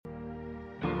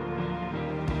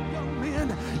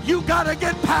You got to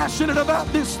get passionate about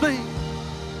this thing.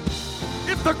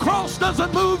 If the cross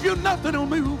doesn't move you, nothing will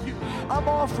move you. I'm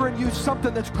offering you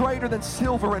something that's greater than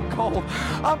silver and gold.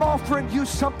 I'm offering you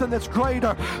something that's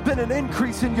greater than an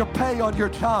increase in your pay on your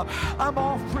job. I'm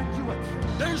offering you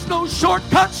There's no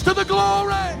shortcuts to the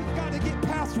glory. We've got to get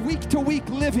past week-to-week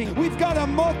living. We've got to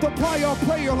multiply our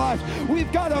prayer life.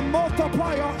 We've got to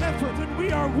multiply our effort. When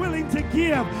we are willing to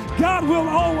give, God will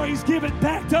always give it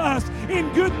back to us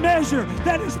in good measure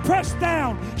that is pressed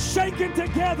down, shaken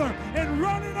together, and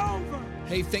running over.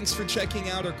 Hey, thanks for checking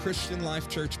out our Christian Life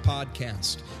Church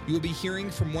podcast. You will be hearing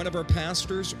from one of our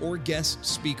pastors or guest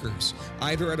speakers,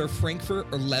 either at our Frankfurt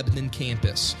or Lebanon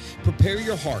campus. Prepare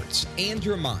your hearts and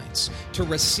your minds to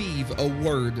receive a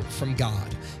word from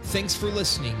God. Thanks for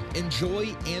listening.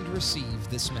 Enjoy and receive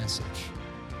this message.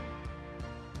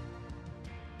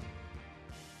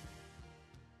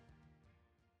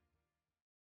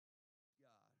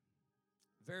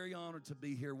 Very honored to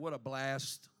be here. What a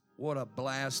blast. What a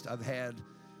blast I've had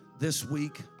this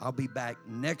week. I'll be back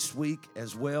next week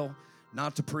as well.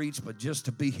 Not to preach, but just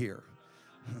to be here.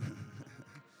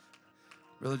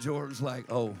 Brother Jordan's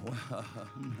like, oh,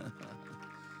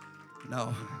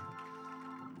 no.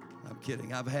 I'm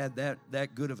kidding. I've had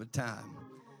that good of a time.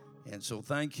 And so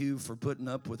thank you for putting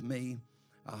up with me.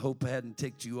 I hope I hadn't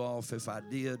ticked you off. If I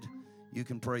did, you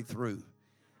can pray through.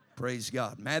 Praise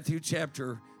God. Matthew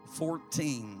chapter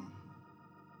 14.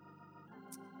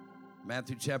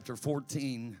 Matthew chapter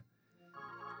 14.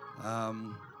 Let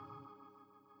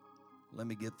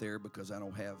me get there because I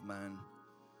don't have mine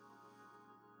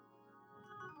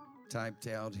typed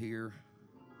out here.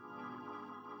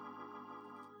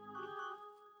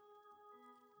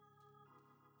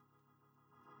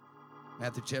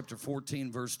 Matthew chapter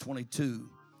 14, verse 22.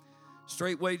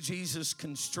 Straightway Jesus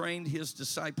constrained his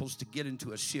disciples to get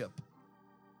into a ship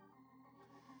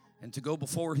and to go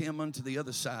before him unto the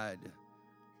other side,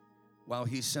 while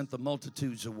he sent the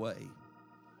multitudes away.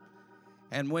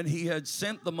 And when he had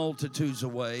sent the multitudes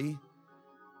away,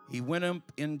 he went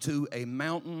up into a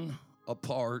mountain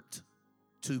apart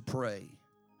to pray.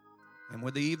 And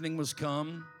when the evening was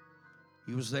come,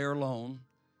 he was there alone.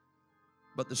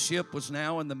 But the ship was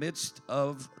now in the midst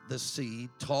of the sea,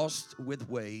 tossed with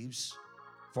waves,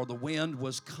 for the wind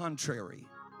was contrary.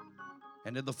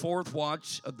 And in the fourth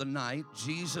watch of the night,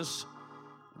 Jesus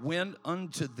went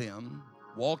unto them,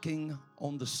 walking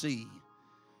on the sea.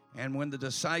 And when the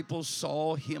disciples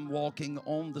saw him walking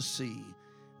on the sea,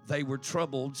 they were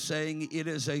troubled, saying, It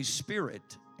is a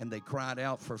spirit. And they cried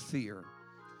out for fear.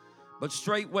 But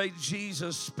straightway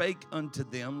Jesus spake unto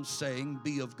them, saying,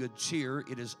 Be of good cheer,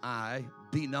 it is I,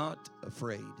 be not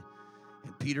afraid.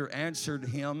 And Peter answered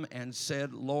him and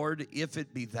said, Lord, if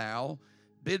it be thou,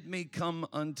 bid me come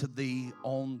unto thee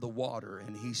on the water.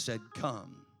 And he said,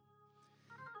 Come.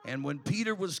 And when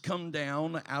Peter was come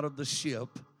down out of the ship,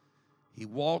 he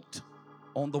walked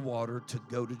on the water to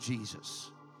go to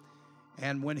Jesus.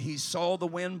 And when he saw the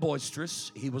wind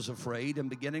boisterous, he was afraid,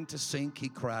 and beginning to sink, he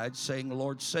cried, saying,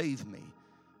 Lord, save me.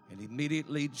 And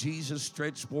immediately Jesus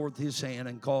stretched forth his hand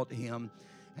and caught him,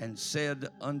 and said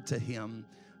unto him,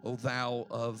 O thou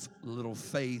of little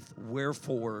faith,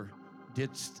 wherefore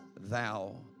didst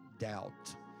thou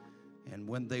doubt? And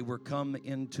when they were come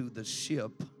into the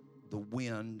ship, the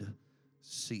wind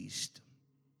ceased.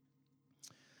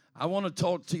 I want to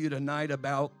talk to you tonight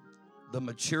about the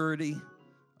maturity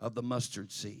of the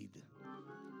mustard seed.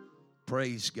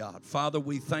 Praise God. Father,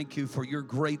 we thank you for your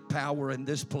great power in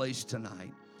this place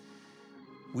tonight.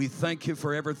 We thank you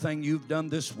for everything you've done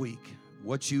this week,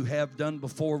 what you have done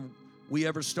before we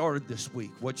ever started this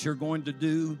week, what you're going to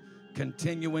do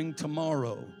continuing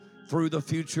tomorrow through the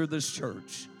future of this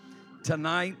church.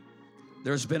 Tonight,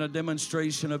 there's been a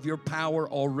demonstration of your power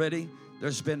already.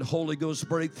 There's been Holy Ghost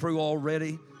breakthrough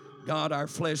already. God, our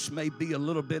flesh may be a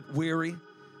little bit weary,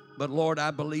 but Lord,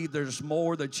 I believe there's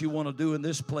more that you want to do in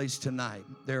this place tonight.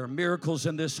 There are miracles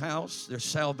in this house. There's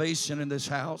salvation in this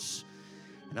house.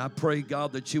 And I pray,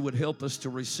 God, that you would help us to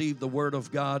receive the word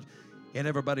of God. And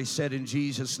everybody said in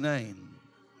Jesus' name,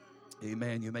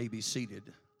 amen. You may be seated.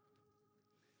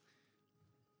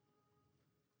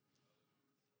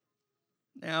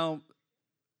 Now,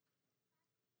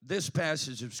 this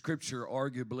passage of Scripture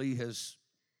arguably has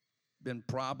been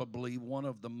probably one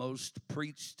of the most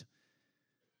preached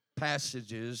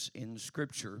passages in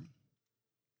Scripture.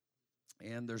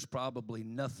 And there's probably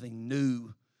nothing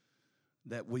new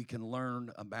that we can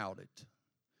learn about it.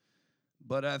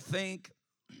 But I think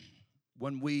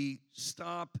when we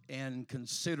stop and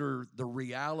consider the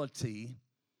reality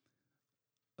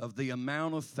of the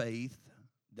amount of faith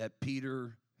that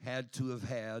Peter had to have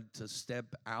had to step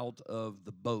out of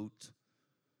the boat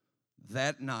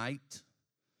that night.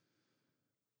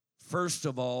 First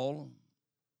of all,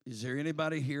 is there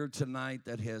anybody here tonight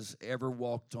that has ever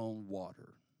walked on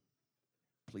water?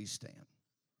 Please stand.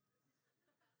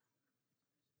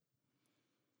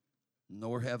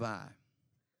 Nor have I.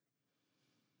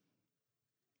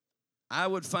 I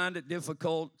would find it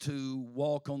difficult to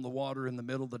walk on the water in the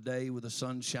middle of the day with the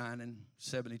sun shining,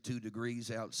 72 degrees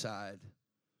outside,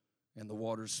 and the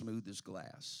water smooth as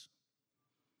glass.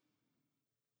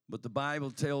 But the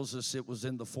Bible tells us it was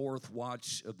in the fourth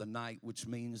watch of the night, which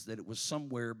means that it was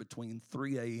somewhere between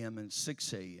 3 a.m. and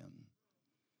 6 a.m.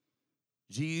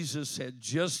 Jesus had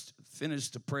just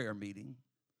finished a prayer meeting.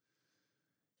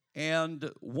 And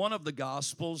one of the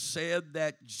Gospels said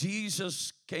that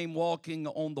Jesus came walking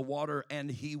on the water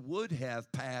and he would have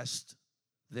passed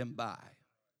them by.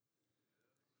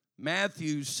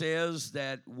 Matthew says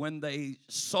that when they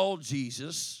saw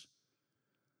Jesus,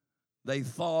 they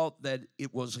thought that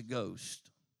it was a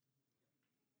ghost.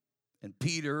 And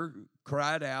Peter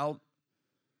cried out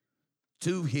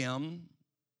to him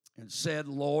and said,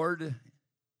 Lord,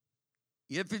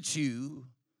 if it's you,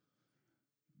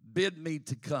 bid me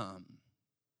to come.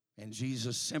 And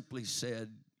Jesus simply said,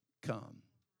 come.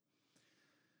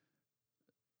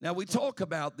 Now, we talk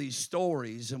about these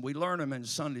stories and we learn them in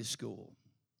Sunday school.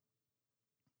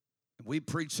 We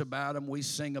preach about them, we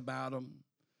sing about them,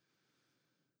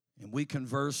 and we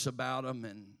converse about them.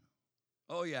 And,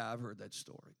 oh yeah, I've heard that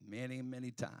story many,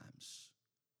 many times.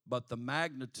 But the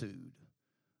magnitude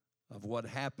of what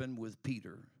happened with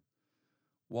Peter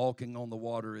walking on the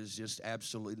water is just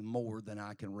absolutely more than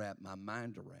I can wrap my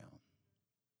mind around.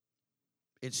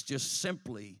 It's just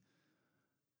simply,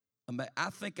 I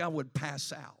think I would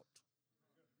pass out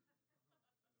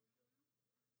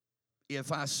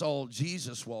if I saw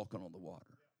Jesus walking on the water.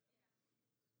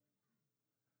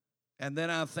 And then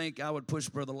I think I would push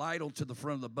Brother Lytle to the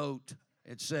front of the boat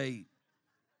and say,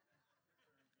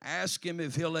 ask him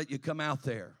if he'll let you come out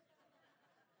there.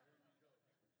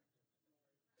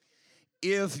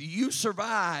 If you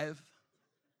survive,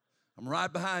 I'm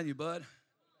right behind you, bud.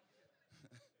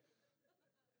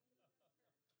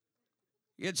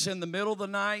 It's in the middle of the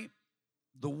night.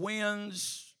 The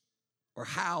winds are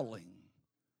howling,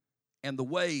 and the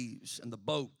waves and the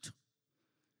boat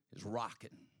is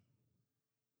rocking.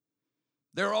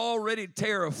 They're already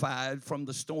terrified from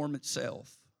the storm itself.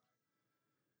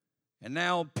 And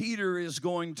now Peter is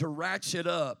going to ratchet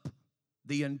up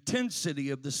the intensity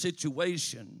of the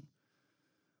situation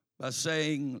by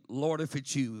saying, Lord, if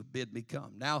it's you, bid me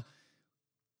come. Now,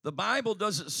 the Bible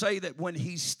doesn't say that when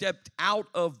he stepped out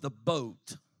of the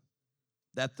boat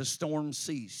that the storm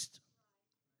ceased.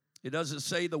 It doesn't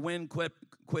say the wind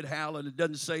quit howling. It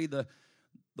doesn't say the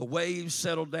waves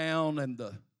settled down and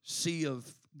the Sea of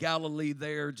Galilee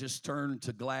there just turned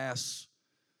to glass.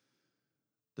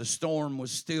 The storm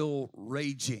was still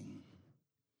raging.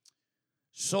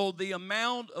 So the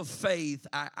amount of faith,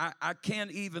 I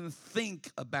can't even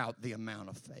think about the amount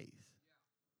of faith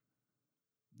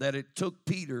that it took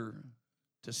Peter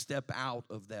to step out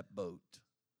of that boat.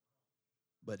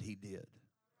 But he did.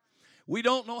 We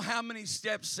don't know how many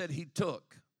steps that he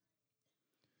took.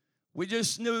 We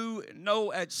just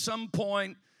know at some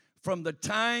point from the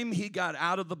time he got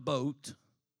out of the boat,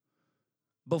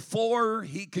 before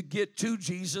he could get to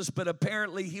Jesus, but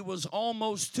apparently he was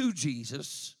almost to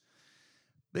Jesus,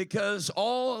 because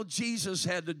all Jesus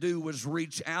had to do was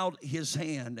reach out his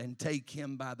hand and take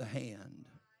him by the hand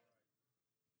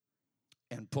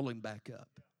and pull him back up.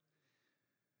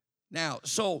 Now,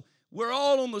 so we're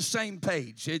all on the same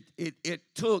page. It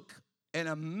took an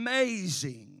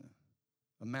amazing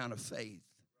amount of faith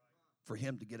for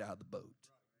him to get out of the boat.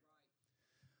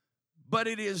 But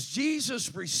it is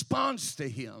Jesus' response to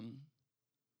him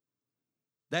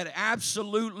that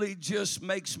absolutely just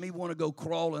makes me want to go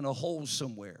crawl in a hole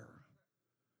somewhere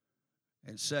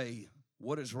and say,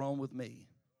 what is wrong with me?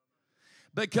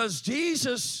 Because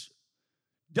Jesus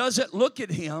doesn't look at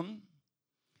him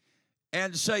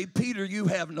and say, Peter, you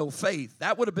have no faith.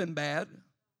 That would have been bad.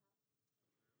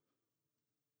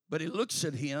 But he looks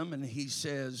at him and he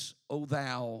says, O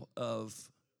thou of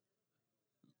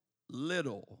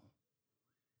little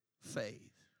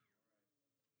faith.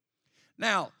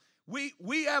 Now,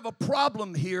 we have a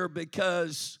problem here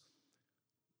because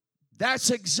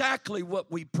that's exactly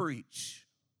what we preach,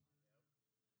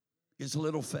 is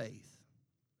little faith.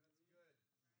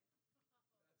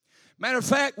 Matter of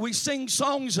fact, we sing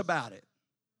songs about it.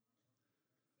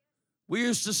 We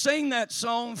used to sing that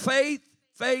song, faith,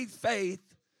 faith, faith,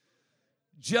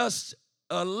 just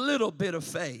a little bit of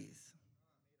faith.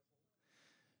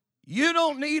 You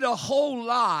don't need a whole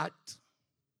lot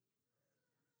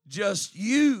Just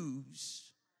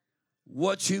use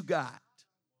what you got.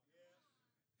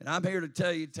 And I'm here to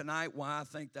tell you tonight why I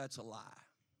think that's a lie.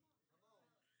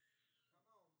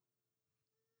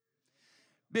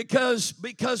 Because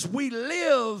we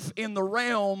live in the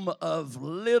realm of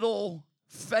little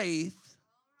faith,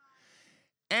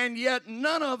 and yet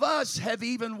none of us have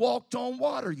even walked on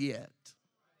water yet.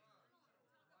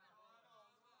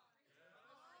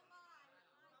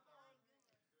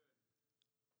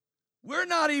 We're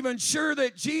not even sure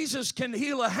that Jesus can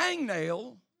heal a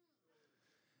hangnail,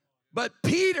 but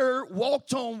Peter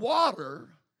walked on water,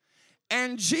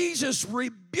 and Jesus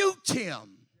rebuked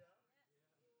him.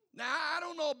 Now, I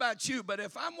don't know about you, but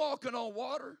if I'm walking on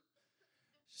water,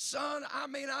 son,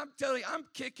 I'm telling you, I'm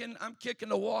kicking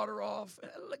the water off.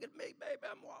 Look at me, baby,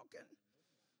 I'm walking.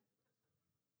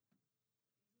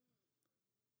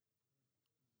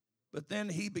 But then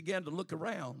he began to look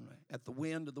around at the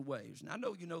wind of the waves. And I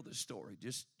know you know this story.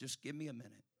 Just give me a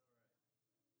minute.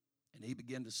 And he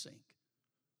began to sink.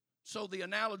 So the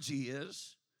analogy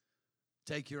is,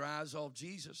 take your eyes off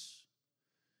Jesus,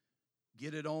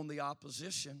 get it on the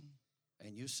opposition,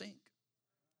 and you sink.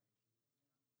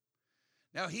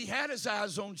 Now, he had his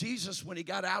eyes on Jesus when he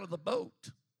got out of the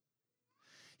boat.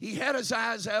 He had his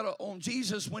eyes on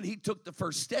Jesus when he took the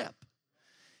first step.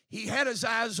 He had his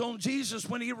eyes on Jesus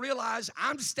when he realized,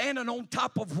 I'm standing on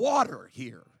top of water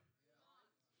here.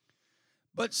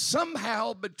 But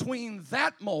somehow between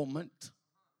that moment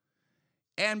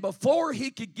and before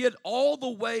he could get all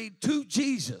the way to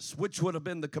Jesus, which would have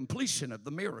been the completion of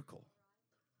the miracle,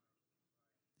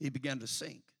 he began to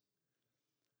sink.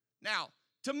 Now,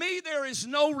 to me, there is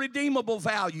no redeemable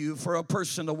value for a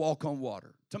person to walk on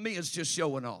water. To me, it's just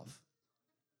showing off.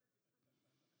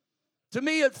 To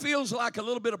me, it feels like a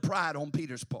little bit of pride on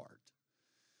Peter's part.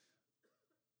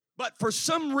 But for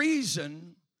some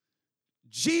reason,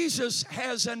 Jesus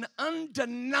has an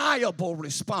undeniable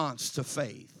response to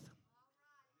faith.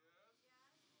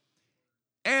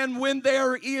 And when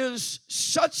there is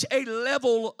such a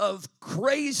level of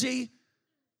crazy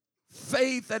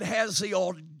faith that has the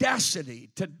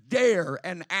audacity to dare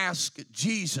and ask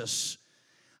Jesus,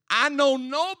 I know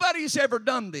nobody's ever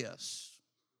done this.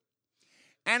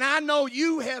 And I know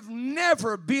you have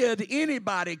never bid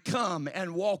anybody come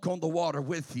and walk on the water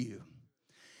with you.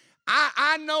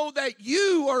 I know that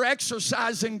you are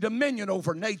exercising dominion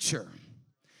over nature.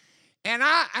 And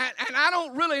I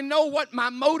don't really know what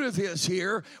my motive is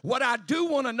here. What I do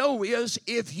want to know is,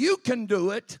 if you can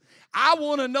do it, I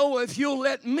want to know if you'll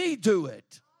let me do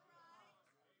it.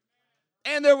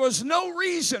 And there was no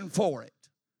reason for it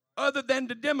other than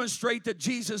to demonstrate that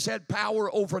Jesus had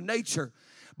power over nature.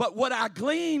 But what I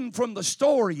glean from the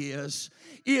story is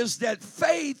that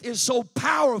faith is so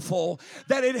powerful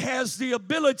that it has the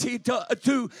ability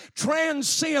to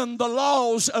transcend the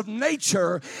laws of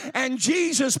nature. And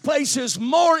Jesus places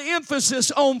more emphasis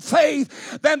on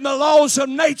faith than the laws of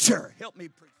nature. Help me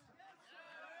preach.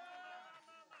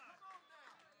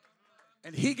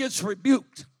 And he gets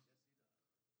rebuked.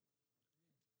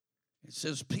 It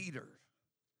says, Peter,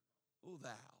 O thou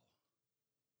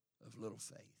of little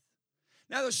faith.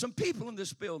 Now, there's some people in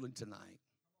this building tonight.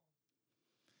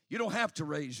 You don't have to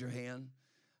raise your hand.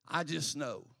 I just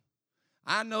know.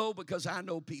 I know because I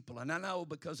know people, and I know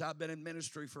because I've been in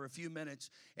ministry for a few minutes,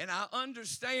 and I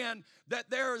understand that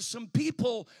there are some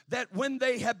people that when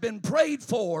they have been prayed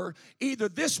for, either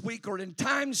this week or in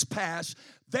times past,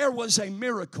 there was a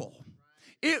miracle.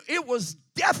 It was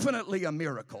definitely a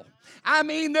miracle. I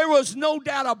mean, there was no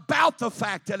doubt about the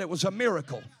fact that it was a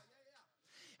miracle.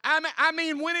 I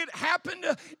mean, when it happened,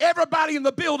 everybody in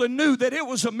the building knew that it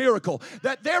was a miracle,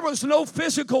 that there was no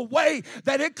physical way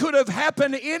that it could have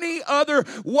happened any other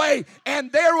way.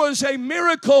 And there was a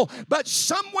miracle, but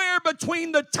somewhere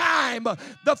between the time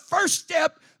the first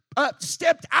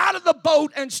stepped out of the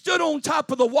boat and stood on top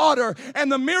of the water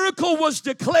and the miracle was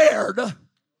declared,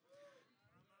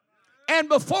 and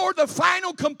before the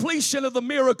final completion of the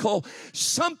miracle,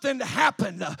 something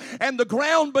happened, and the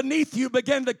ground beneath you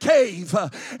began to cave,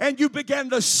 and you began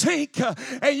to sink,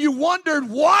 and you wondered,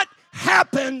 what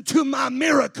happened to my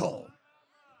miracle?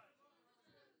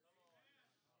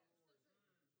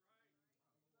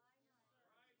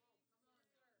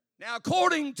 Now,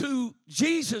 according to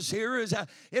Jesus here,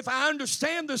 if I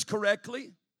understand this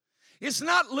correctly, it's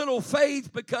not little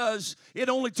faith because it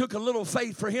only took a little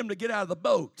faith for him to get out of the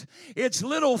boat. It's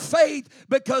little faith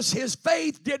because his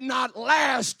faith did not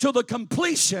last to the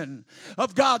completion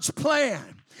of God's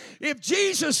plan. If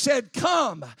Jesus said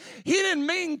come, he didn't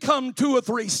mean come 2 or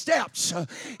 3 steps.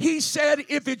 He said,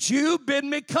 if it's you, bid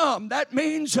me come. That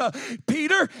means,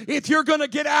 Peter, if you're going to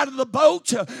get out of the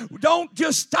boat, don't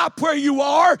just stop where you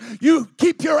are. You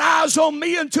keep your eyes on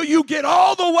me until you get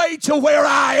all the way to where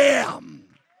I am.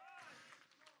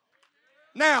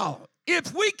 Now,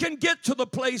 if we can get to the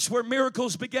place where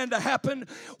miracles begin to happen,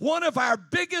 one of our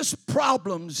biggest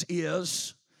problems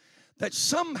is that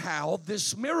somehow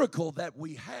this miracle that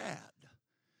we had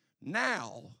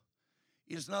now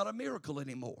is not a miracle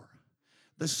anymore.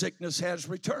 The sickness has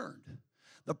returned.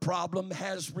 The problem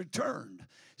has returned.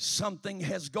 Something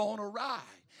has gone awry.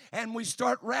 And we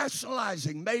start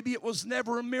rationalizing. Maybe it was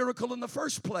never a miracle in the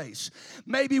first place.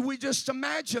 Maybe we just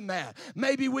imagined that.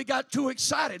 Maybe we got too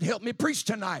excited. Help me preach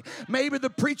tonight. Maybe the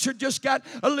preacher just got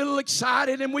a little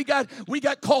excited and we got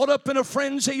caught up in a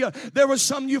frenzy. There was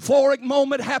some euphoric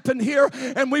moment happened here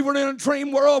and we were in a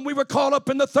dream world and we were caught up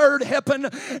in the third heaven,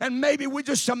 and maybe we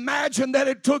just imagined that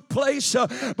it took place,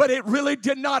 but it really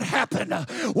did not happen.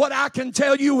 What I can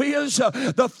tell you is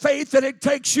the faith that it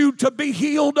takes you to be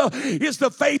healed is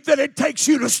the faith that it takes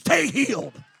you to stay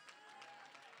healed.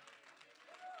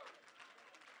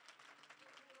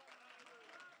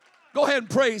 Go ahead and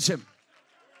praise him.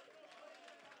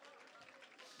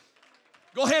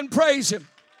 Go ahead and praise him.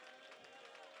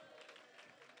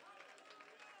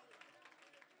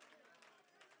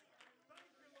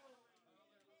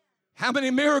 How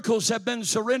many miracles have been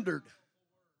surrendered?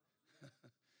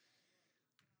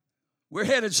 We're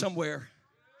headed somewhere.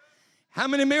 How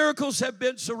many miracles have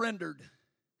been surrendered?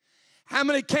 How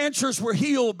many cancers were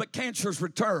healed but cancers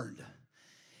returned?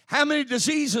 How many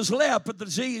diseases left but the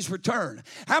disease returned?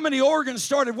 How many organs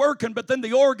started working but then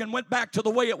the organ went back to the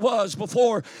way it was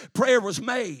before prayer was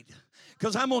made?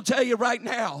 Because I'm going to tell you right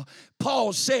now,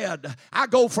 Paul said, I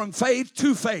go from faith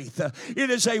to faith. It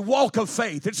is a walk of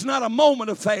faith. It's not a moment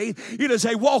of faith. It is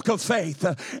a walk of faith.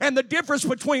 And the difference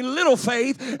between little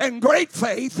faith and great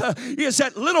faith is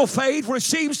that little faith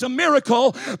receives the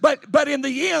miracle, but in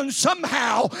the end,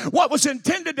 somehow, what was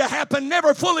intended to happen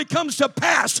never fully comes to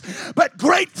pass. But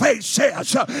great faith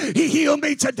says, he healed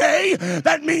me today.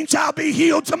 That means I'll be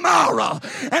healed tomorrow.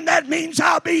 And that means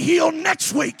I'll be healed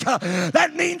next week.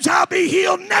 That means I'll be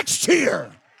healed next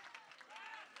year.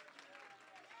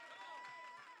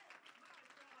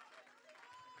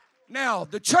 Now,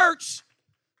 the church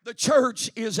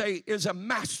is a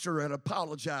master at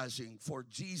apologizing for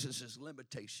Jesus'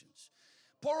 limitations.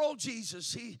 Poor old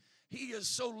Jesus, he is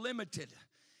so limited.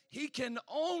 He can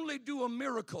only do a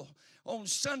miracle on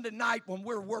Sunday night when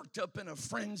we're worked up in a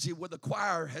frenzy where the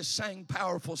choir has sang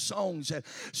powerful songs and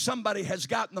somebody has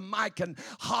gotten the mic and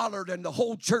hollered and the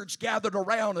whole church gathered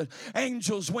around and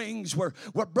angels' wings were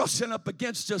brushing up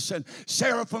against us and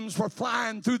seraphims were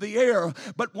flying through the air.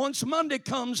 But once Monday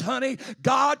comes, honey,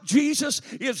 God, Jesus,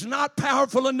 is not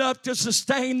powerful enough to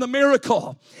sustain the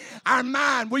miracle. Our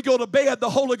mind, we go to bed, the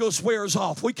Holy Ghost wears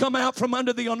off. We come out from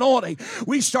under the anointing.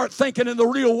 We start thinking in the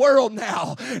real world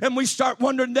now, and we start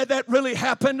wondering that really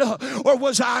happened, or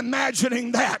was I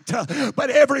imagining that? But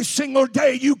every single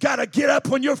day you got to get up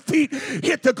when your feet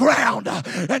hit the ground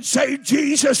and say,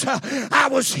 Jesus, I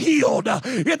was healed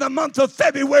in the month of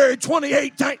February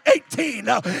 2018,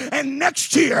 and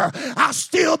next year I'll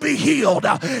still be healed,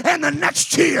 and the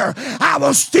next year I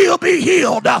will still be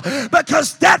healed,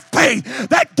 because that faith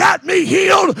that got me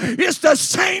healed is the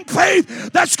same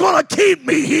faith that's going to keep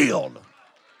me healed.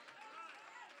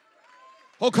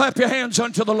 Oh, clap your hands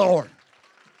unto the Lord.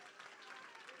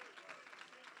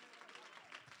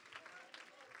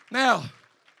 Now,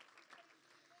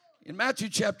 in Matthew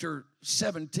chapter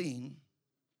 17,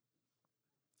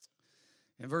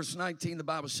 in verse 19, the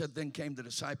Bible said, then came the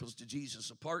disciples to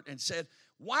Jesus apart and said,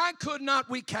 why could not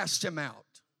we cast him out?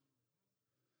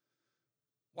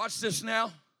 Watch this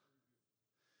now.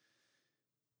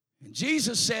 And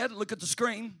Jesus said, look at the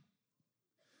screen.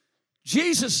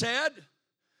 Jesus said,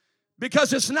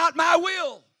 because it's not my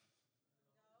will.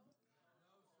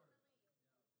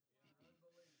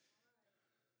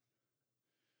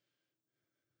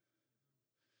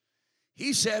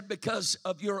 He said, because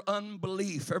of your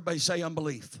unbelief. Everybody say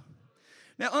unbelief.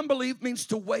 Now, unbelief means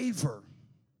to waver.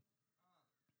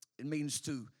 It means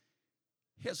to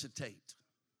hesitate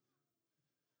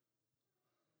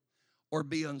or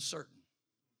be uncertain.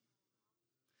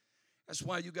 That's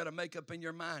why you got to make up in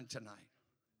your mind tonight.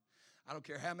 I don't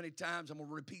care how many times, I'm going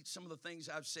to repeat some of the things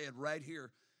I've said right here,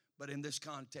 but in this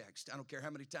context. I don't care how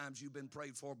many times you've been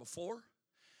prayed for before.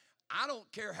 I don't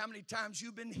care how many times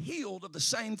you've been healed of the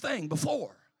same thing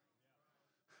before.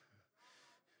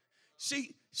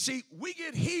 See, we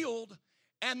get healed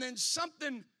and then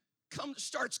something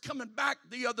starts coming back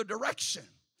the other direction.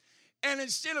 And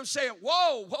instead of saying,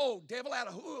 whoa, devil,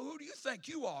 who do you think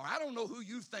you are? I don't know who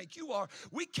you think you are.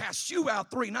 We cast you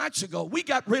out 3 nights ago. We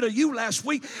got rid of you last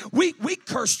week. We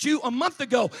cursed you a month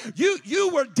ago. You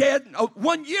were dead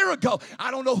 1 year ago. I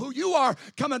don't know who you are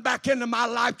coming back into my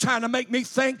life trying to make me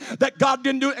think that God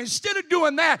didn't do it. Instead of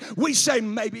doing that, we say,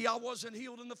 maybe I wasn't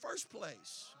healed in the first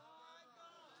place.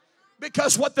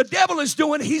 Because what the devil is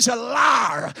doing, he's a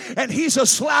liar and he's a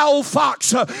sly old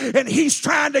fox and he's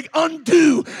trying to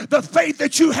undo the faith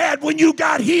that you had when you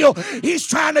got healed. He's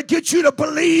trying to get you to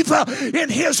believe in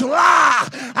his lie.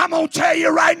 I'm going to tell you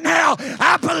right now,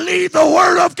 I believe the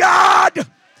word of God.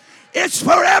 It's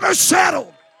forever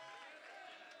settled.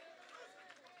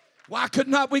 Why could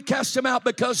not we cast him out?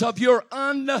 Because of your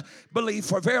unbelief.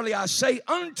 For verily I say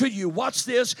unto you, watch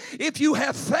this, if you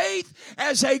have faith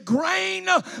as a grain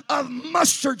of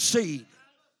mustard seed.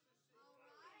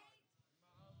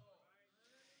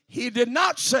 He did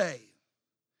not say,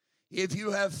 if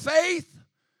you have faith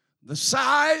the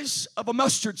size of a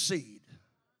mustard seed.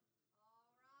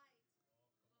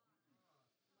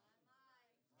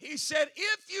 He said,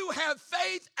 if you have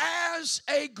faith as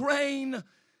a grain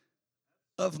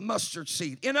of mustard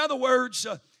seed. In other words,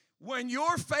 when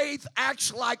your faith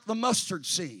acts like the mustard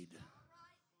seed,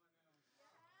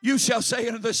 you shall say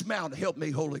unto this mountain, help me,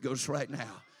 Holy Ghost, right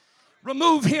now.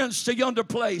 Remove hence to yonder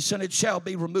place, and it shall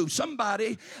be removed.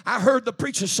 Somebody, I heard the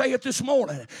preacher say it this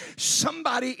morning,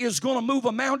 somebody is going to move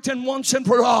a mountain once and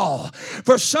for all.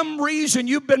 For some reason,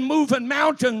 you've been moving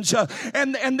mountains,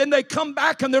 and then they come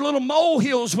back and they're little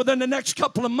molehills within the next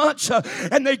couple of months,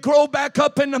 and they grow back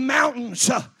up in the mountains.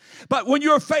 But when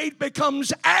your faith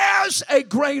becomes as a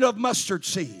grain of mustard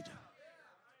seed.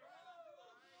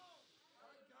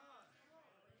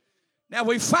 Now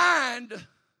we find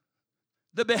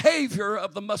the behavior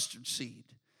of the mustard seed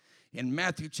in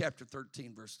Matthew chapter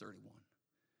 13, verse 31.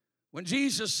 When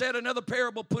Jesus said, another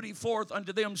parable put he forth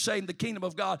unto them, saying, the kingdom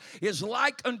of God is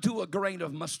like unto a grain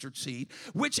of mustard seed,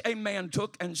 which a man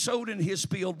took and sowed in his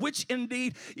field, which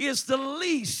indeed is the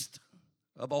least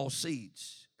of all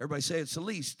seeds. Everybody say it's the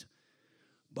least.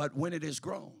 But when it is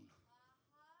grown,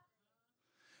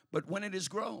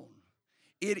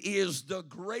 it is the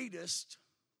greatest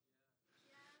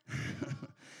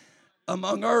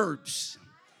among herbs,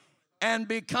 and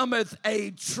becometh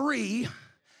a tree.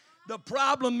 The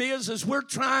problem is we're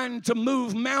trying to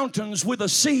move mountains with a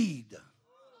seed.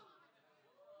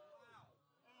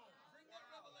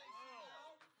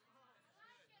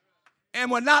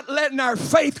 And we're not letting our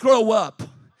faith grow up.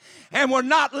 And we're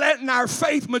not letting our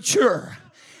faith mature.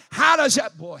 How does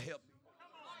that, boy, help me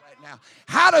right now.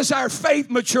 How does our faith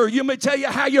mature? You may tell you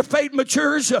how your faith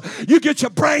matures. You get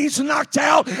your brains knocked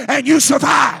out and you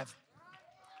survive.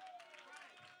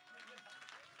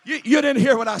 You didn't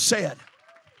hear what I said.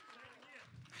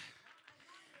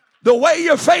 The way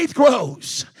your faith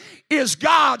grows is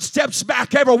God steps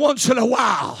back every once in a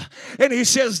while and he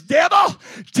says, devil,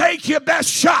 take your best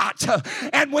shot.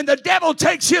 And when the devil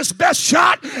takes his best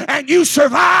shot and you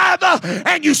survive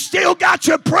and you still got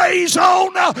your praise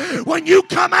on, when you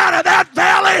come out of that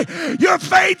valley, your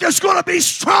faith is going to be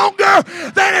stronger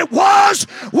than it was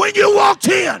when you walked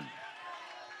in.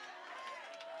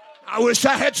 I wish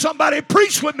I had somebody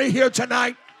preach with me here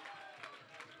tonight.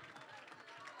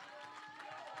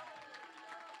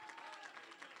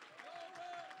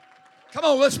 Come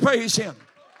on, let's praise him.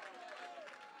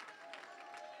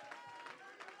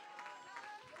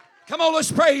 Come on, let's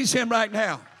praise him right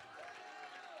now.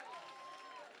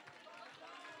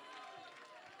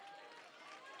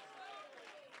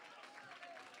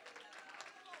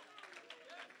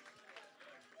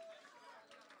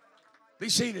 Be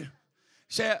seated.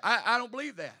 Say, I don't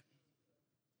believe that.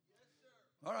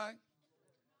 All right.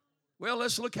 Well,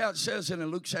 let's look how it says in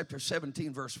Luke chapter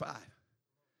 17, verse 5.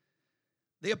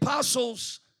 The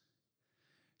apostles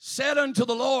said unto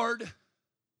the Lord,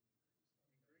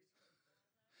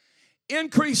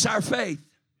 increase our faith.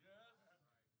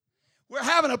 We're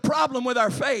having a problem with our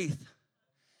faith.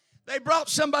 They brought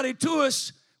somebody to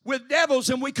us with devils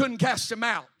and we couldn't cast them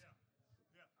out.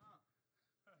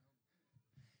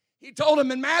 He told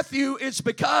them in Matthew, it's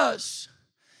because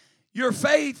your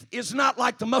faith is not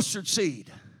like the mustard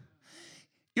seed.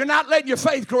 You're not letting your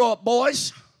faith grow up,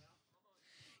 boys.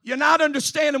 You're not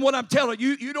understanding what I'm telling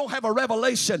you. You don't have a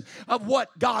revelation of what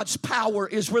God's power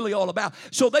is really all about.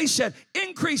 So they said,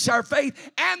 increase our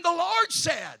faith. And the Lord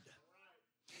said,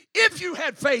 if you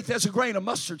had faith as a grain of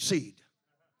mustard seed.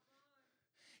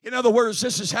 In other words,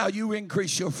 this is how you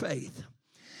increase your faith.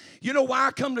 You know why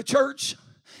I come to church?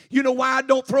 You know why I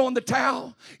don't throw in the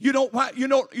towel? You know why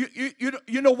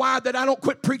that I don't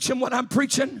quit preaching what I'm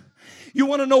preaching? You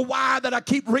want to know why that I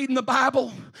keep reading the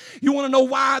Bible? You want to know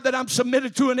why that I'm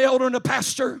submitted to an elder and a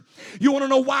pastor? You want to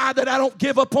know why that I don't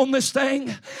give up on this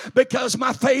thing? Because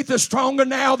my faith is stronger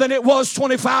now than it was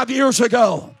 25 years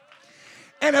ago.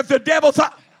 And if the devil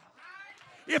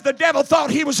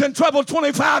thought he was in trouble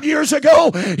 25 years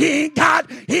ago, he ain't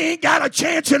got a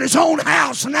chance in his own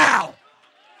house now.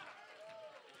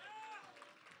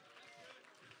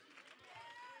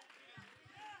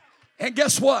 And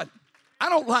guess what? I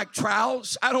don't like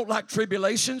trials. I don't like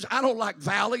tribulations. I don't like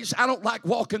valleys. I don't like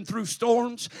walking through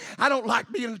storms. I don't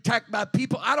like being attacked by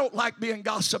people. I don't like being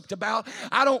gossiped about.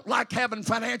 I don't like having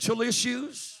financial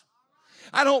issues.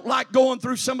 I don't like going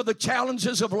through some of the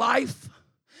challenges of life.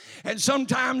 And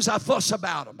sometimes I fuss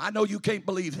about them. I know you can't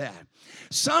believe that.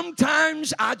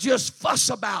 Sometimes I just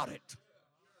fuss about it.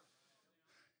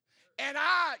 And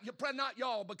you're probably not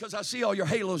y'all because I see all your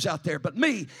halos out there, but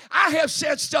me, I have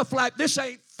said stuff like, this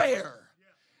ain't fair.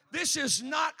 This is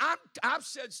not, I've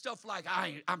said stuff like,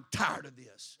 I'm tired of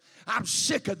this. I'm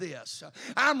sick of this.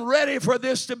 I'm ready for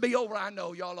this to be over. I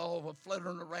know y'all are all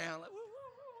fluttering around like,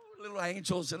 little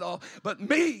angels and all. But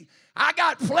me, I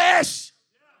got flesh.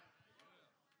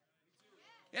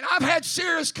 And I've had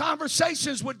serious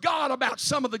conversations with God about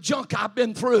some of the junk I've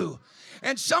been through.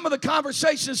 And some of the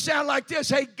conversations sound like this.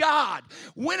 Hey, God,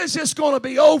 when is this going to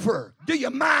be over? Do you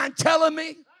mind telling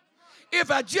me? If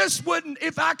I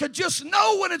could just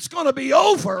know when it's going to be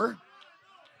over.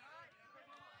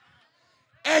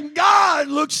 And God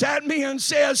looks at me and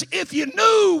says, if you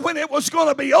knew when it was going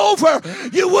to be over,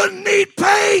 you wouldn't need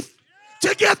faith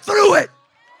to get through it.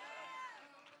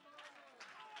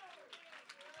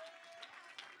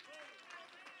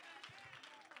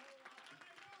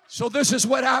 So this is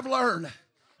what I've learned.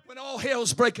 When all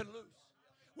hell's breaking loose,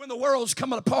 when the world's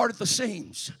coming apart at the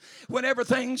seams, when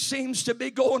everything seems to be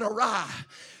going awry,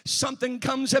 something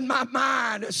comes in my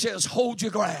mind that says, hold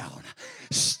your ground.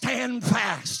 Stand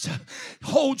fast.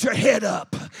 Hold your head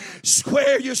up.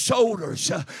 Square your shoulders.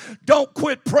 Don't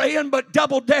quit praying, but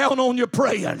double down on your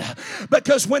praying.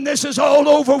 Because when this is all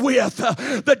over with,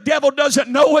 the devil doesn't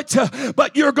know it,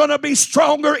 but you're going to be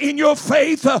stronger in your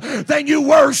faith than you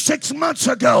were 6 months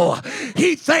ago.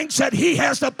 He thinks that he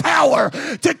has the power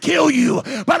to kill you,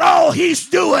 but all he's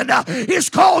doing is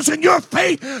causing your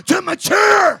faith to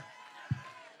mature.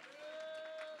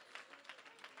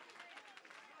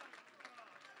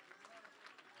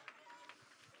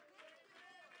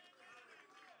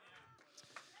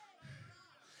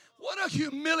 What a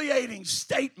humiliating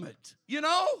statement, you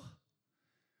know?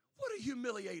 What a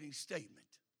humiliating statement.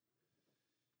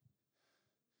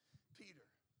 Peter,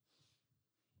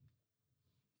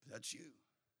 that's you.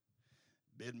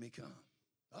 Bid me come.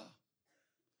 Oh.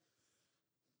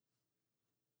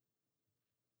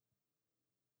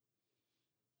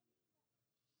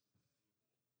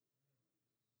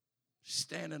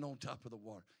 Standing on top of the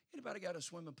water. Anybody got a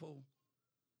swimming pool?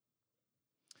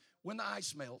 When the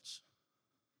ice melts,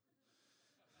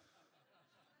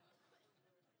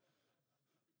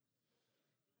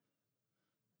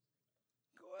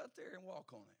 out there and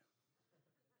walk on it.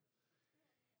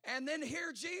 And then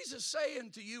hear Jesus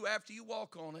saying to you after you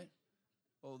walk on it,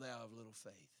 oh, thou of little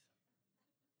faith.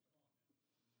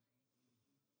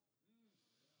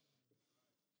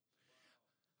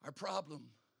 Our problem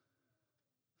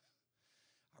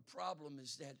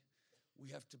is that we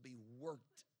have to be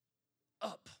worked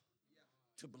up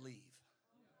to believe.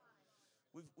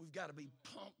 We've got to be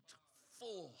pumped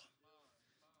full.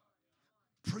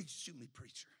 Preach to me,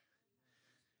 preacher.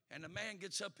 And the man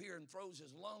gets up here and throws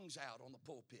his lungs out on the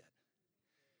pulpit.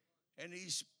 And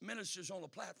these ministers on the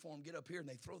platform get up here and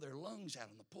they throw their lungs out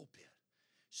on the pulpit,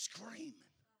 screaming,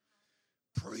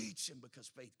 preaching,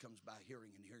 because faith comes by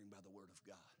hearing and hearing by the word of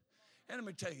God. And let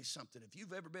me tell you something. If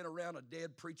you've ever been around a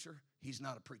dead preacher, he's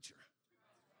not a preacher.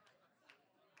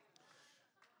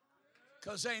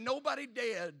 Because ain't nobody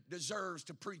dead deserves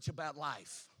to preach about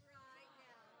life.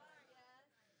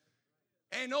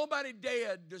 Ain't nobody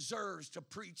dead deserves to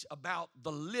preach about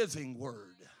the living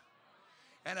word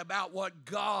and about what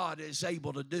God is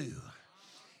able to do.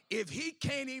 If he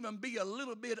can't even be a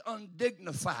little bit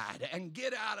undignified and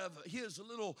get out of his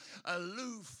little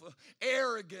aloof,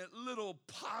 arrogant little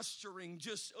posturing,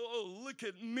 just, oh, look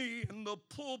at me in the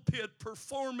pulpit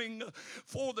performing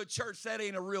for the church, that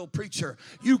ain't a real preacher.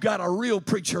 You got a real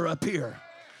preacher up here.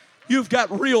 You've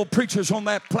got real preachers on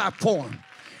that platform.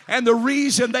 And the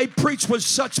reason they preach with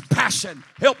such passion,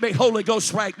 help me, Holy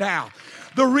Ghost, right now.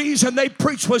 The reason they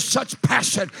preach with such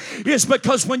passion is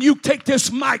because when you take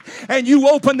this mic and you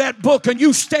open that book and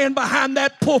you stand behind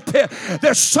that pulpit,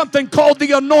 there's something called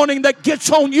the anointing that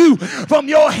gets on you from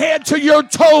your head to your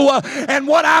toe. And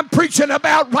what I'm preaching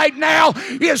about right now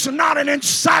is not an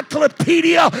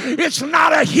encyclopedia. It's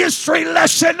not a history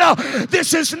lesson.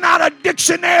 This is not a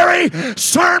dictionary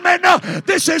sermon.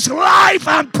 This is life.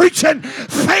 I'm preaching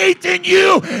faith in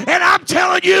you. And I'm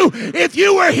telling you, if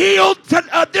you were healed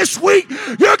this week,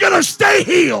 you're going to stay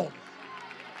healed.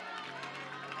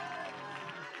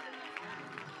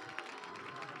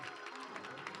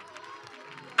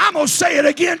 I'm going to say it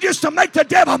again just to make the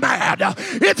devil mad.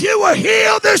 If you were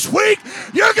healed this week,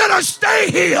 you're going to stay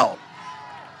healed.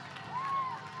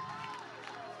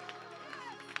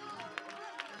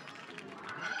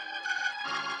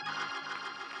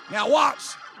 Now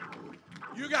watch.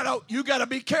 You gotta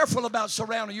be careful about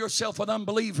surrounding yourself with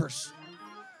unbelievers.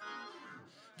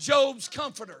 Job's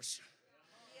comforters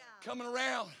coming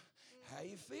around. How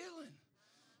you feeling?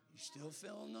 You still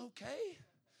feeling okay?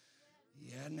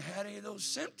 You hadn't had any of those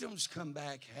symptoms come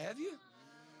back, have you?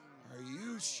 Are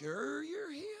you sure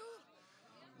you're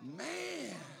healed?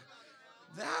 Man,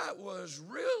 that was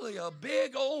really a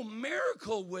big old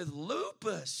miracle with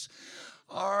lupus.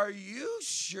 Are you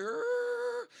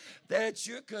sure that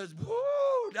you could?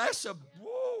 Whoa,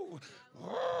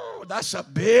 that's a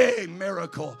big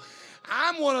miracle.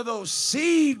 I'm one of those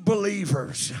seed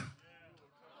believers.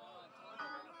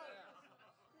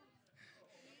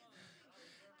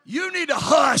 You need to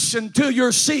hush until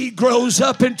your seed grows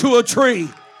up into a tree.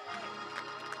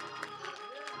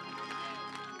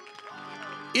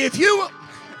 If you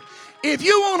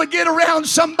want to get around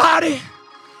somebody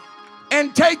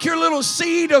and take your little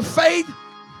seed of faith,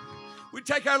 we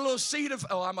take our little seed of,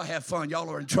 I'm going to have fun. Y'all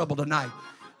are in trouble tonight.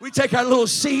 We take our little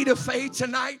seed of faith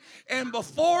tonight, and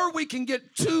before we can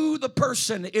get to the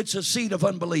person, it's a seed of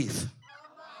unbelief.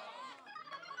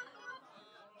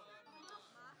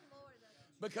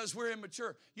 Because we're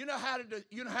immature. You know how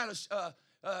to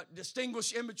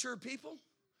distinguish immature people?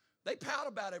 They pout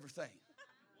about everything.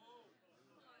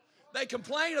 They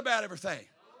complain about everything.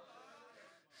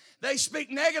 They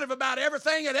speak negative about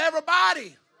everything and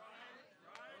everybody.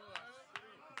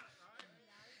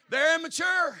 They're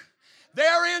immature.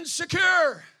 They're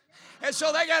insecure. And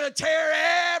so they got to tear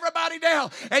everybody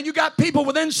down. And you got people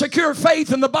with insecure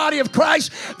faith in the body of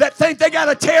Christ that think they got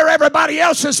to tear everybody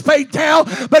else's faith down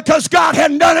because God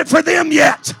hadn't done it for them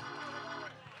yet.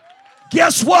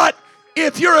 Guess what?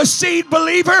 If you're a seed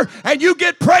believer and you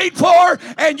get prayed for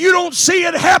and you don't see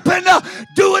it happen,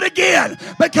 do it again.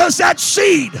 Because that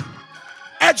seed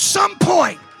at some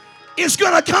point is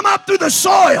going to come up through the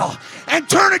soil and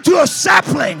turn into a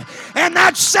sapling. And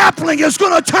that sapling is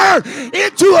going to turn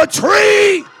into a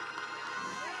tree.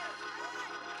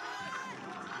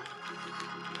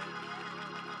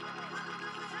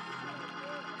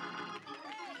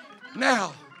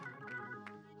 Now,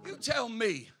 you tell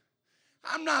me,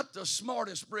 I'm not the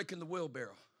smartest brick in the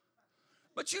wheelbarrow,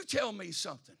 but you tell me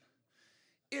something.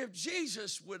 If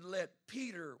Jesus would let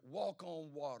Peter walk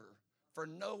on water for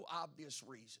no obvious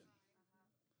reason,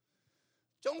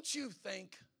 don't you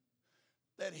think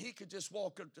that he could just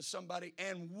walk up to somebody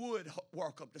and would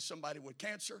walk up to somebody with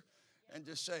cancer and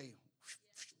just say,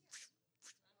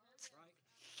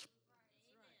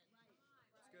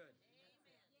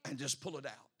 and just pull it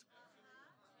out?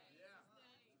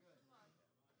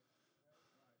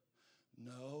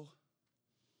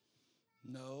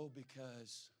 No,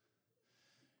 because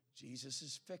Jesus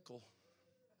is fickle.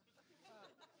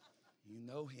 You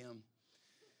know him.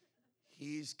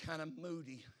 He's kind of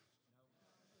moody.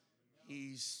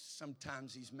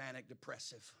 Sometimes he's manic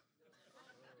depressive.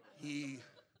 If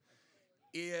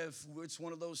it's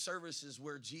one of those services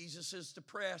where Jesus is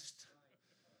depressed,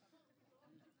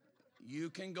 you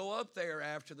can go up there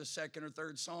after the second or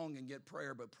third song and get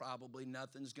prayer, but probably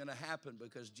nothing's going to happen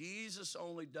because Jesus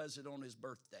only does it on his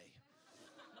birthday.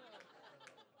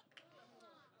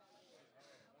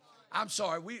 I'm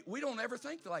sorry, we don't ever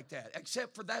think like that,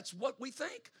 except for that's what we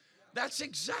think. That's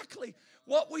exactly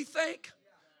what we think.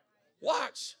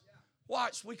 Watch.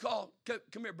 We call,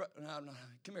 come here, bro. No,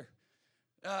 come here.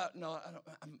 No,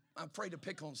 I'm afraid to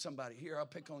pick on somebody. Here, I'll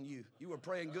pick on you. You were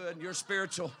praying good and you're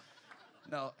spiritual.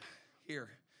 No, here.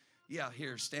 Yeah,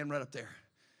 here, stand right up there.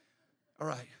 All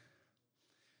right.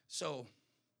 So,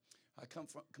 I come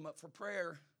up for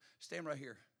prayer. Stand right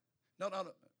here. No.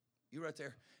 You right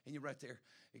there, and you right there.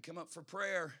 You come up for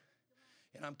prayer,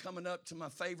 and I'm coming up to my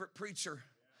favorite preacher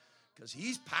because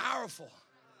he's powerful.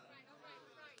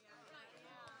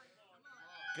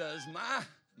 Because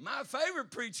my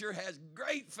favorite preacher has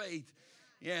great faith.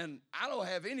 And I don't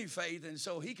have any faith, and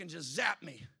so he can just zap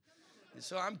me. And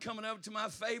so I'm coming up to my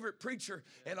favorite preacher,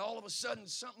 and all of a sudden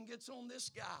something gets on this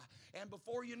guy. And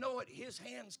before you know it, his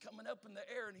hand's coming up in the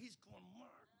air, and he's going, my God.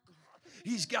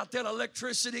 He's got that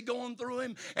electricity going through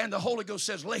him, and the Holy Ghost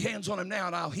says, lay hands on him now,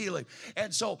 and I'll heal him.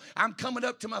 And so I'm coming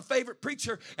up to my favorite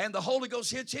preacher, and the Holy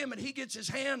Ghost hits him, and he gets his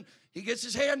hand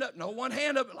up. No, one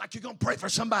hand up, like you're going to pray for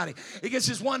somebody. He gets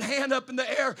his one hand up in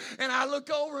the air, and I look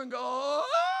over and go, oh.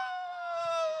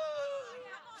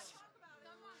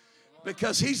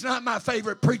 Because he's not my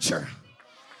favorite preacher.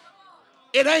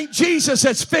 It ain't Jesus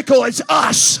that's fickle, it's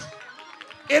us.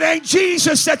 It ain't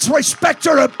Jesus that's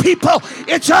respecter of people,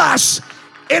 it's us.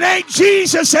 It ain't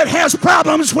Jesus that has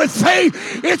problems with faith,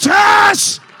 it's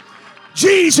us.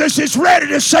 Jesus is ready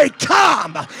to say,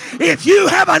 come. If you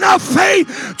have enough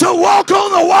faith to walk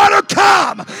on the water,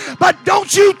 come. But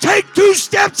don't you take 2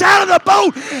 steps out of the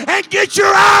boat and get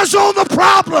your eyes on the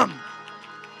problem.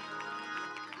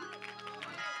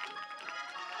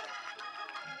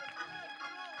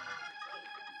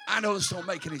 I know this don't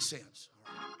make any sense.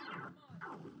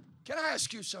 Can I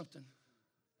ask you something?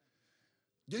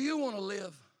 Do you want to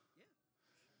live?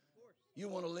 You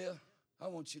want to live? I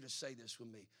want you to say this with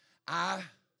me. I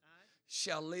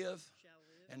shall live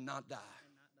and not die.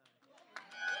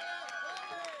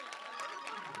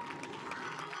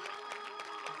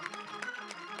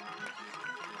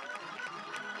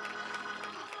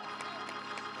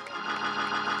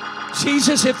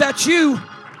 Jesus, if that's you,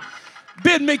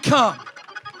 bid me come.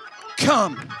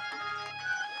 Come.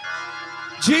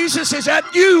 Jesus, is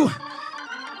that you?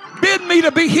 Bid me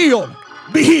to be healed.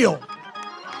 Be healed.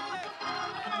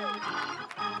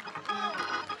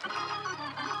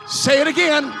 Say it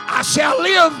again. I shall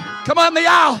live. Come on the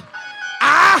aisle.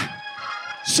 I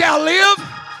shall live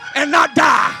and not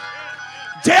die.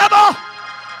 Devil,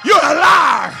 you're a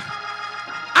liar.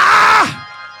 I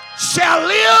shall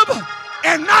live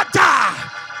and not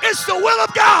die. It's the will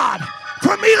of God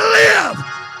for me to live.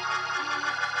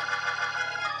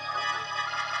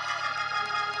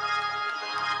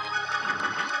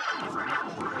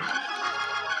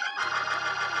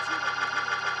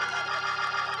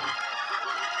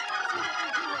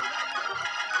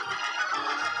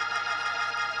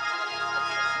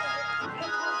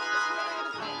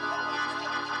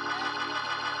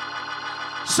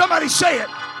 Somebody say it.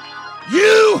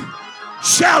 You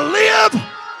shall live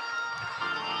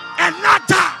and not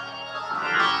die.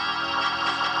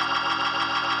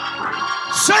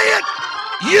 Say it.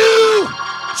 You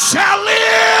shall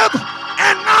live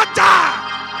and not die.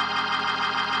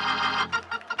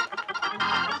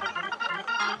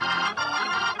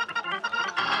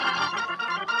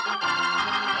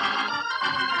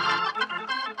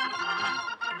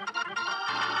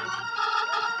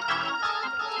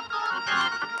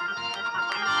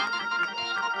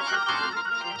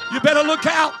 You better look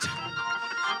out,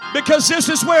 because this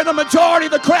is where the majority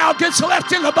of the crowd gets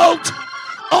left in the boat.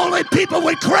 Only people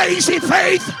with crazy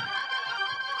faith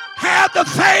have the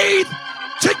faith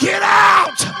to get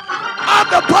out of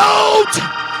the boat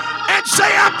and say,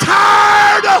 I'm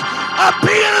tired of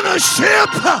being in a ship.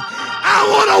 I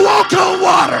want to walk on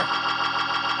water.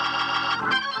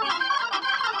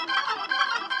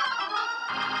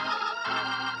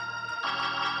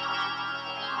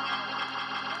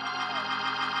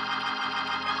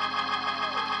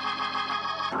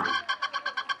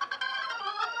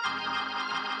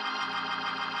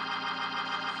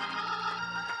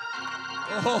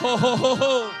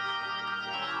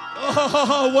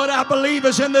 Oh, what I believe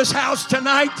is in this house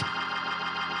tonight.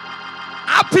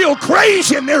 I feel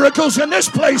crazy miracles in this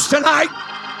place tonight.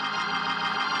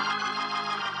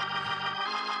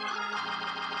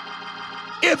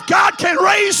 If God can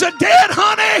raise the dead,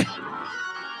 honey,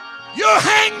 your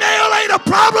hangnail ain't a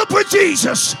problem for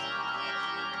Jesus.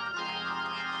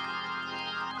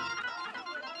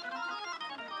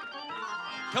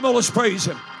 Come on, let's praise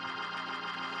Him.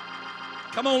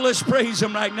 Come on, let's praise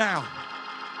Him right now.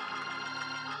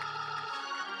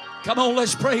 Come on,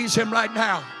 let's praise Him right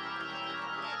now.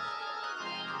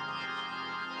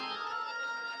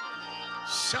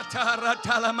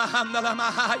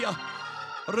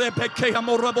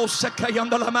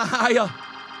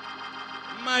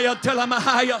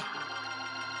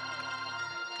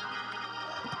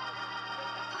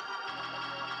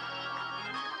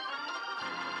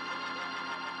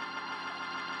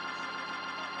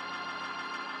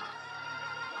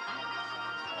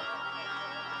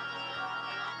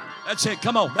 That's it.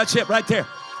 Come on. That's it right there.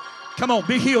 Come on.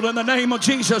 Be healed in the name of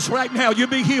Jesus right now. You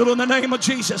be healed in the name of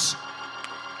Jesus.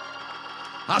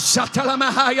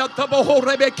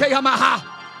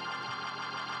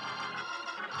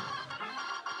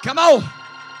 Come on.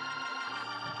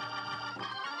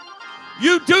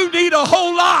 You do need a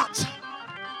whole lot.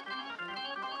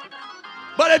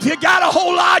 But if you got a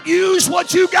whole lot, use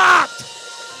what you got.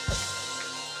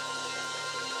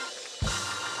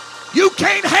 You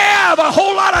can't have a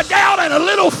whole lot of doubt and a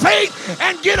little faith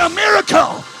and get a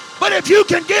miracle. But if you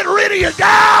can get rid of your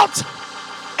doubt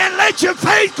and let your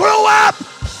faith grow up,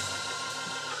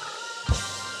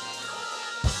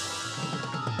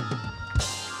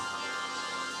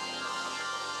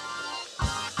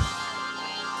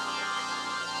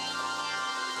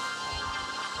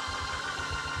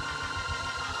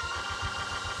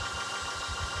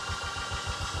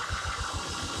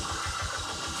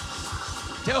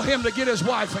 tell him to get his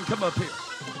wife and come up here.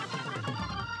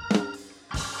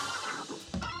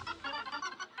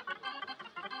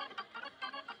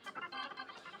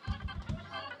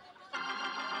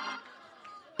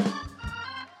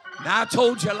 Now, I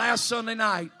told you last Sunday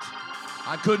night,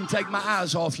 I couldn't take my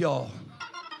eyes off y'all.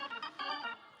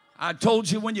 I told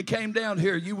you when you came down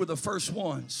here, you were the first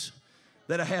ones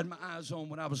that I had my eyes on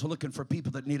when I was looking for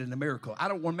people that needed a miracle. I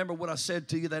don't remember what I said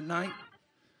to you that night.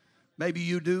 Maybe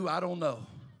you do, I don't know.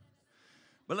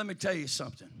 But let me tell you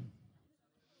something.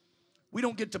 We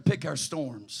don't get to pick our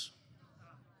storms.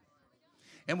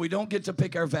 And we don't get to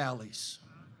pick our valleys.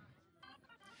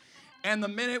 And the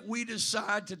minute we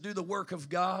decide to do the work of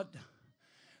God,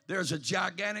 there's a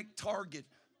gigantic target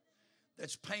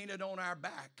that's painted on our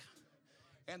back.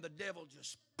 And the devil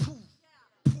just, boom,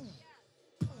 boom,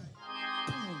 boom,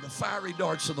 boom. The fiery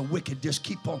darts of the wicked just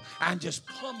keep on and just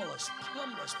pummel us.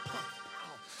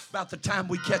 About the time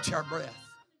we catch our breath.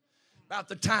 About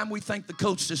the time we think the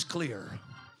coast is clear.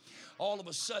 All of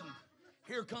a sudden,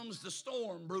 here comes the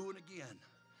storm brewing again.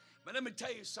 But let me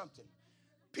tell you something.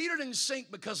 Peter didn't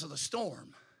sink because of the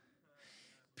storm.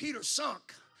 Peter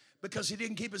sunk because he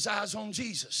didn't keep his eyes on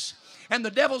Jesus. And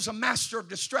the devil's a master of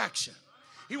distraction.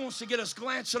 He wants to get us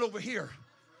glancing over here.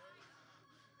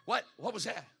 What? What was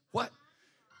that? What?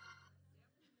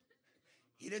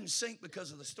 He didn't sink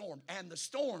because of the storm. And the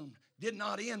storm did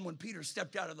not end when Peter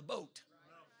stepped out of the boat.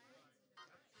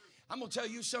 I'm going to tell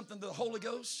you something to the Holy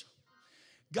Ghost.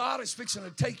 God is fixing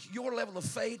to take your level of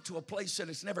faith to a place that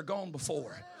it's never gone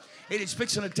before. It is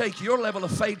fixing to take your level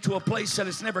of faith to a place that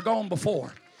it's never gone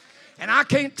before. And I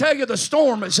can't tell you the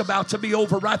storm is about to be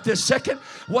over right this second.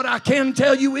 What I can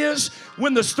tell you is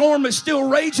when the storm is still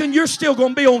raging, you're still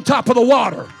going to be on top of the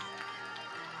water.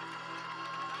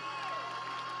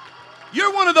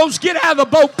 You're one of those get out of the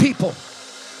boat people.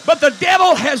 But the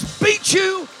devil has beat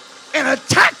you and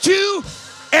attacked you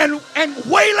and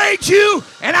waylaid you.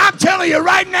 And I'm telling you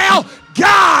right now,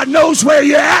 God knows where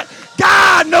you're at.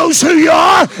 God knows who you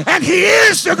are. And He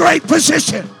is the great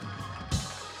physician.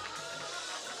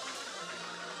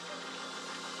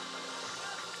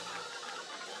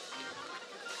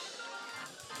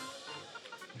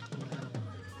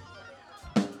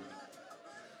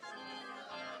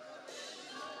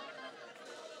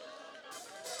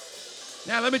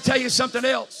 Now let me tell you something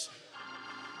else.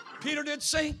 Peter did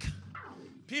sink.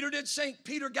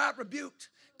 Peter got rebuked.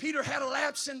 Peter had a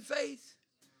lapse in faith.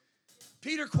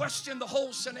 Peter questioned the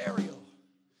whole scenario.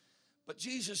 But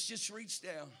Jesus just reached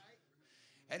down.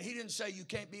 And He didn't say, you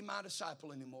can't be my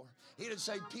disciple anymore. He didn't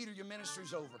say, Peter, your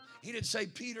ministry's over. He didn't say,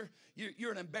 Peter,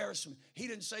 you're an embarrassment. He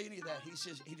didn't say any of that.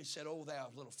 He just said, oh, thou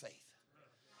of little faith.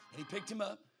 And He picked him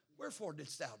up. Wherefore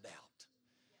didst thou doubt?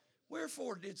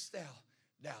 Wherefore didst thou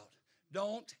doubt?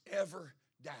 Don't ever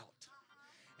doubt.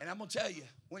 And I'm going to tell you,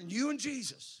 when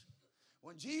Jesus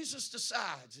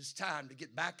decides it's time to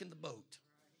get back in the boat,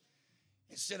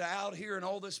 instead of out here in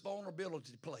all this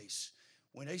vulnerability place,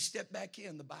 when they stepped back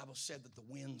in, the Bible said that the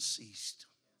wind ceased.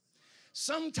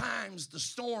 Sometimes the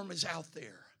storm is out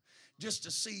there just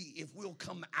to see if we'll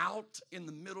come out in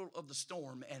the middle of the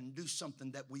storm and do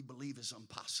something that we believe is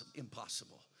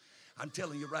impossible. I'm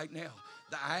telling you right now,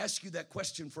 I ask you that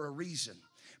question for a reason.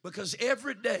 Because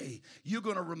every day you're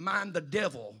going to remind the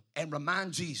devil and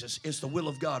remind Jesus it's the will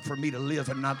of God for me to live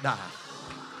and not die.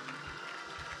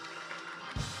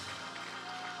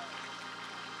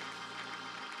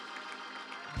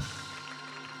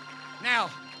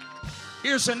 Now,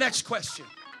 here's the next question.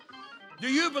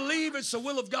 Do you believe it's the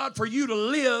will of God for you to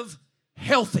live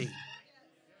healthy?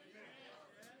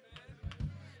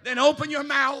 Then open your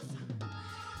mouth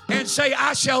and say,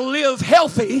 I shall live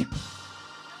healthy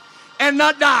and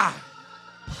not die.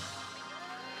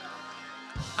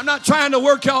 I'm not trying to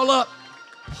work y'all up.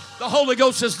 The Holy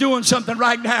Ghost is doing something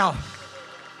right now.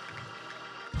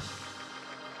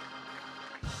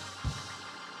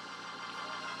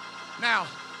 Now,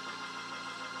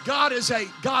 God is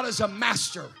a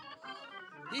master.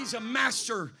 He's a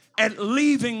master at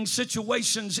leaving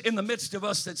situations in the midst of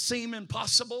us that seem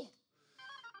impossible.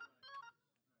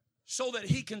 so that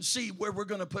He can see where we're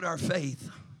going to put our faith.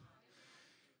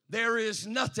 There is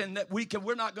nothing that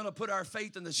we're not going to put our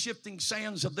faith in the shifting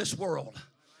sands of this world.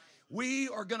 We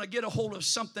are going to get a hold of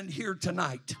something here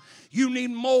tonight. You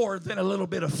need more than a little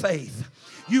bit of faith.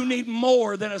 You need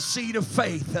more than a seed of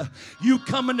faith. You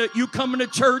coming to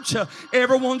church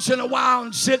every once in a while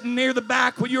and sitting near the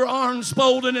back with your arms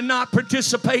folded and not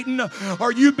participating,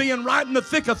 or you being right in the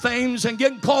thick of things and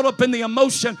getting caught up in the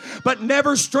emotion but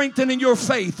never strengthening your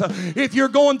faith. If you're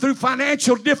going through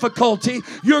financial difficulty,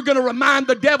 you're going to remind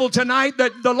the devil tonight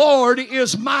that the Lord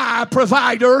is my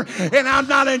provider and I'm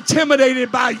not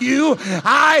intimidated by you.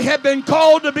 I have been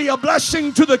called to be a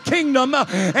blessing to the kingdom,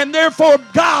 and therefore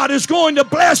God is going to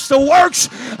bless the works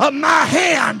of my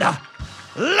hand.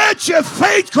 Let your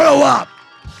faith grow up.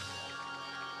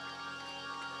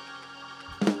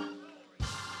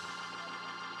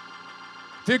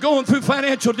 If you're going through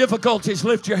financial difficulties,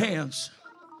 lift your hands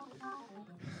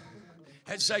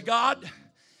and say, God,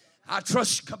 I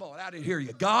trust you. Come on, I didn't hear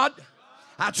you. God,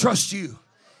 I trust you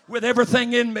with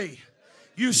everything in me.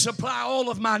 You supply all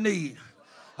of my need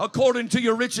according to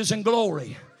your riches and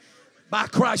glory by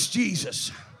Christ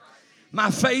Jesus. My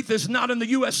faith is not in the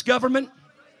U.S. government.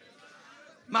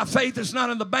 My faith is not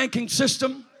in the banking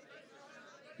system.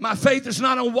 My faith is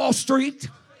not on Wall Street.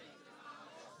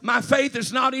 My faith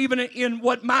is not even in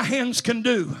what my hands can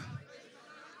do.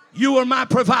 You are my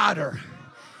provider.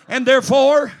 And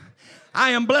therefore,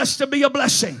 I am blessed to be a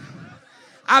blessing.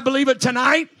 I believe it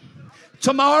tonight,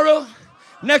 tomorrow,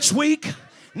 next week,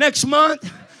 next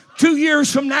month, 2 years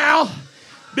from now,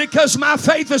 because my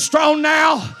faith is strong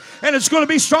now and it's going to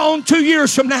be strong 2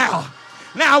 years from now.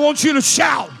 Now I want you to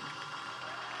shout,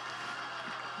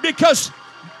 because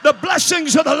the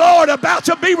blessings of the Lord are about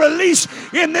to be released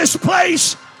in this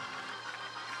place.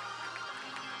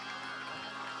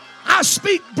 I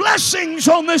speak blessings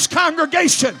on this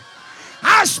congregation.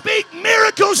 I speak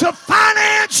miracles of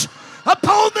finance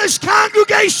upon this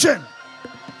congregation.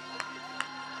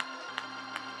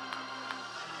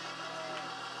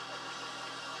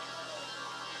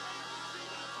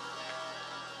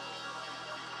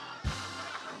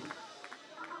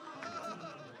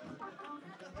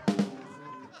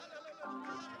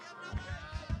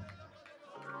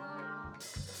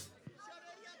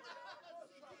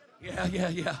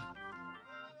 Yeah.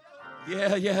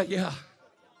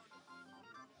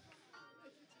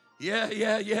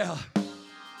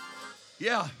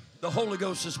 Yeah, the Holy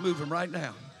Ghost is moving right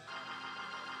now.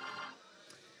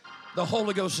 The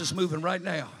Holy Ghost is moving right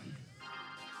now.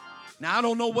 Now, I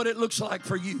don't know what it looks like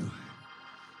for you.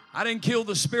 I didn't kill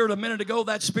the spirit a minute ago.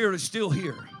 That spirit is still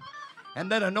here.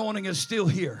 And that anointing is still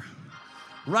here.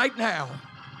 Right now,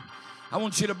 I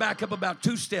want you to back up about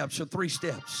 2 steps or 3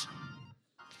 steps.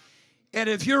 And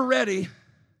if you're ready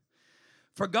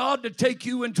for God to take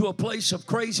you into a place of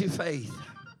crazy faith,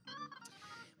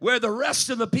 where the rest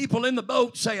of the people in the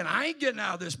boat saying, I ain't getting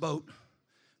out of this boat.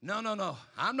 No,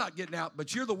 I'm not getting out.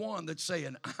 But you're the one that's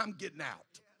saying, I'm getting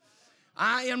out.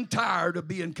 I am tired of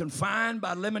being confined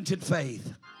by limited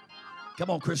faith. Come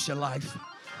on, Christian life.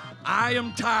 I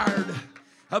am tired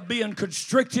of being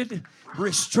constricted,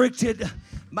 restricted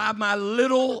by my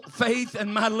little faith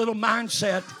and my little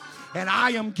mindset. And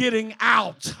I am getting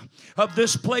out of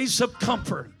this place of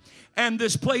comfort and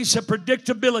this place of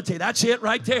predictability. That's it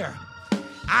right there.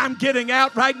 I'm getting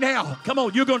out right now. Come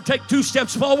on, you're going to take 2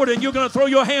 steps forward and you're going to throw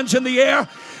your hands in the air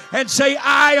and say,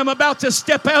 I am about to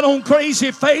step out on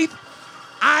crazy faith.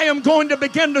 I am going to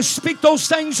begin to speak those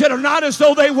things that are not as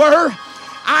though they were.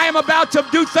 I am about to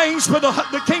do things for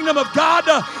the kingdom of God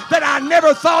that I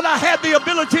never thought I had the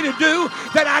ability to do,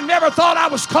 that I never thought I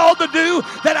was called to do,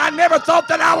 that I never thought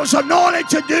that I was anointed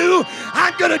to do.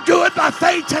 I'm going to do it by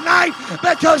faith tonight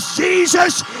because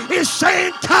Jesus is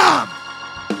saying, come.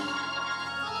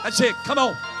 That's it. Come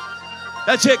on.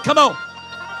 That's it. Come on.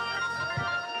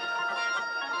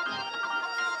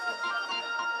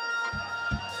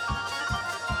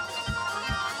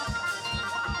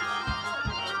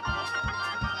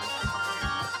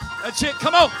 That's it.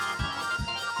 Come on.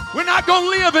 We're not going to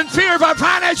live in fear of our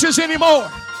finances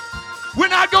anymore. We're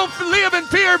not going to live in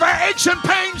fear of our aches and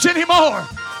pains anymore.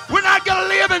 We're not going to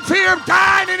live in fear of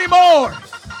dying anymore.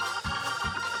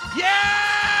 Yeah.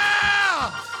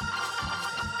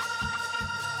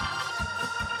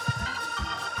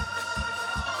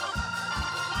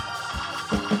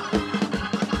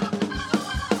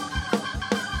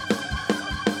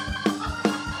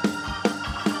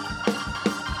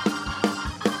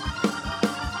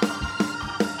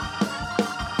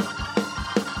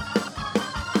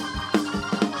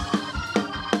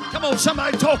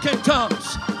 Somebody talk in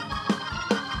tongues.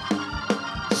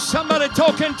 Somebody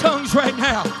talk in tongues right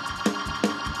now.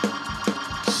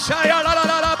 Shaya la la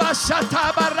la la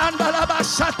basata baranda la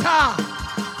basata.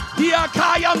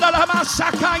 Yakaya la la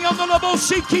masaka yondo lo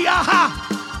bosiki aha.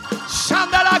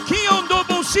 Shandala ki yondo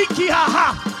bosiki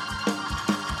aha.